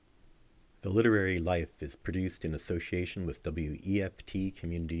The Literary Life is produced in association with WEFT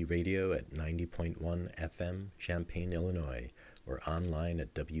Community Radio at 90.1 FM, Champaign, Illinois, or online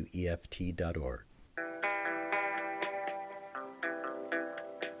at weft.org.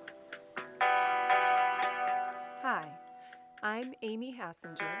 Hi, I'm Amy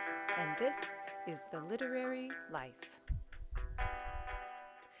Hassinger, and this is The Literary Life.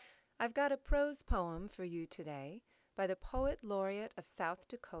 I've got a prose poem for you today by the Poet Laureate of South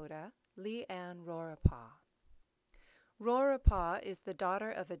Dakota, Lee Ann Roripaugh. Roripaugh is the daughter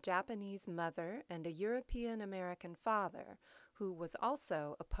of a Japanese mother and a European-American father who was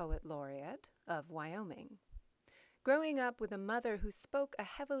also a poet laureate of Wyoming. Growing up with a mother who spoke a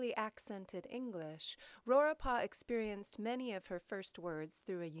heavily accented English, Roripaugh experienced many of her first words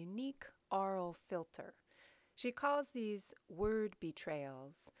through a unique oral filter. She calls these word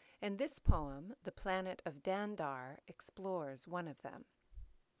betrayals, and this poem, The Planet of Dandar, explores one of them.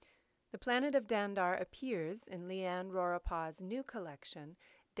 The Planet of Dandar appears in Lee Ann Roripaugh's new collection,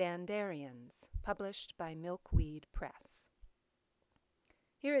 Dandarians, published by Milkweed Press.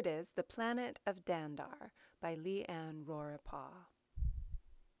 Here it is, The Planet of Dandar, by Lee Ann Roripaugh.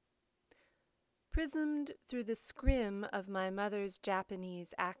 Prismed through the scrim of my mother's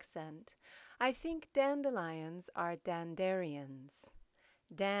Japanese accent, I think dandelions are dandarians.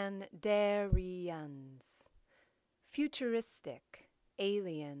 Dandarians. Futuristic,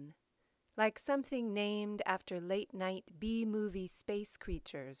 alien, like something named after late-night B-movie space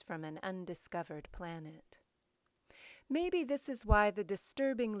creatures from an undiscovered planet. Maybe this is why the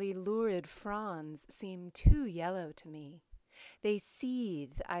disturbingly lurid fronds seem too yellow to me. They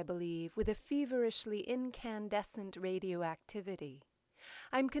seethe, I believe, with a feverishly incandescent radioactivity.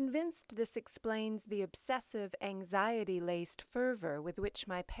 I'm convinced this explains the obsessive, anxiety-laced fervor with which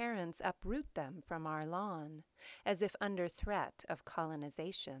my parents uproot them from our lawn, as if under threat of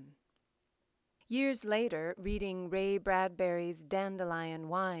colonization. Years later, reading Ray Bradbury's Dandelion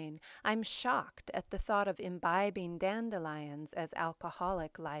Wine, I'm shocked at the thought of imbibing dandelions as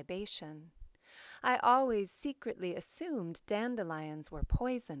alcoholic libation. I always secretly assumed dandelions were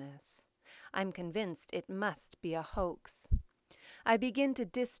poisonous. I'm convinced it must be a hoax. I begin to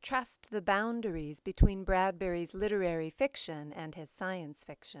distrust the boundaries between Bradbury's literary fiction and his science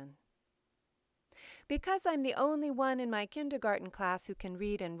fiction. Because I'm the only one in my kindergarten class who can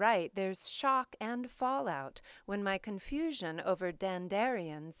read and write, there's shock and fallout when my confusion over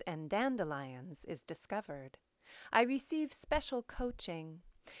dandarians and dandelions is discovered. I receive special coaching.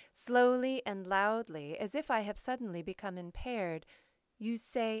 Slowly and loudly, as if I have suddenly become impaired, you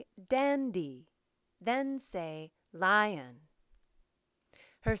say dandy, then say lion.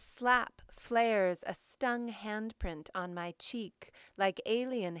 Her slap flares a stung handprint on my cheek, like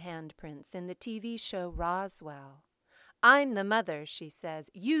alien handprints in the TV show Roswell. I'm the mother, she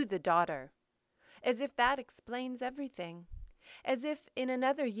says, you the daughter. As if that explains everything. As if in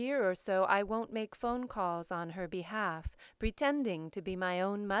another year or so I won't make phone calls on her behalf, pretending to be my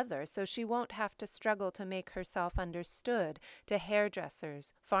own mother so she won't have to struggle to make herself understood to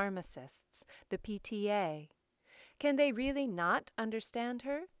hairdressers, pharmacists, the PTA. Can they really not understand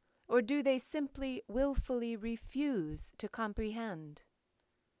her, or do they simply willfully refuse to comprehend?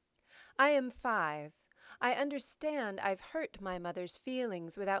 I am 5. I understand I've hurt my mother's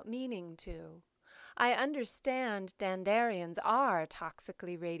feelings without meaning to. I understand dandarians are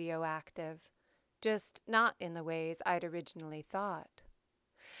toxically radioactive, just not in the ways I'd originally thought.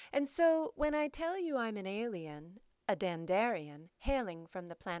 And so when I tell you I'm an alien, a dandarian, hailing from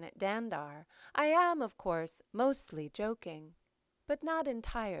the planet Dandar, I am, of course, mostly joking, but not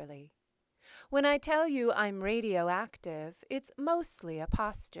entirely. When I tell you I'm radioactive, it's mostly a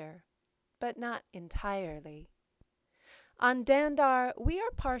posture, but not entirely. On Dandar, we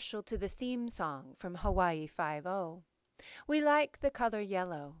are partial to the theme song from Hawaii Five-0. We like the color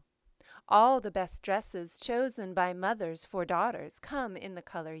yellow. All the best dresses chosen by mothers for daughters come in the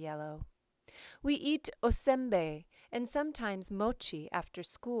color yellow. We eat osembe and sometimes mochi after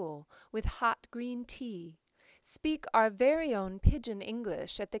school with hot green tea, speak our very own pidgin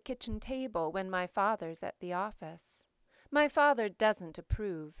English at the kitchen table when my father's at the office. My father doesn't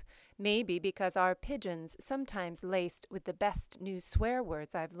approve, maybe because our pidgin's sometimes laced with the best new swear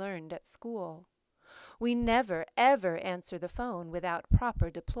words I've learned at school. We never, ever answer the phone without proper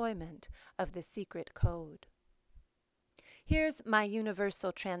deployment of the secret code. Here's my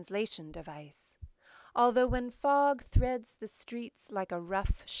universal translation device. Although when fog threads the streets like a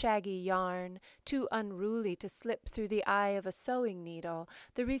rough, shaggy yarn, too unruly to slip through the eye of a sewing needle,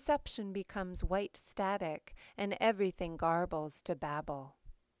 the reception becomes white static, and everything garbles to babble.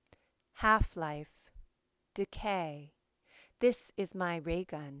 Half-life. Decay. This is my ray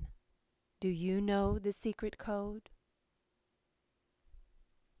gun. Do you know the secret code?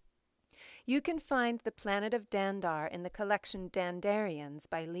 You can find The Planet of Dandar in the collection Dandarians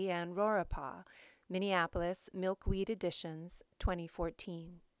by Lee Ann Roripaugh, Minneapolis, Milkweed Editions,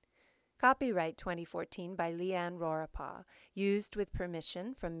 2014. Copyright 2014 by Lee Ann Roripaugh, used with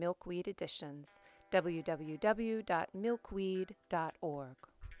permission from Milkweed Editions, www.milkweed.org.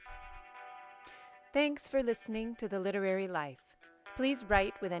 Thanks for listening to The Literary Life. Please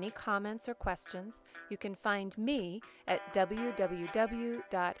write with any comments or questions. You can find me at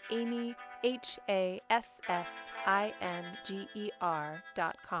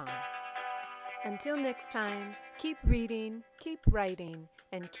www.amyhassinger.com. Until next time, keep reading, keep writing,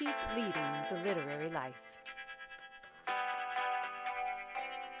 and keep leading the literary life.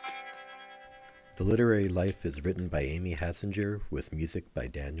 The Literary Life is written by Amy Hassinger with music by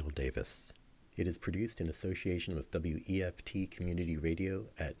Daniel Davis. It is produced in association with WEFT Community Radio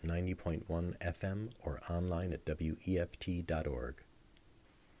at 90.1 FM or online at weft.org.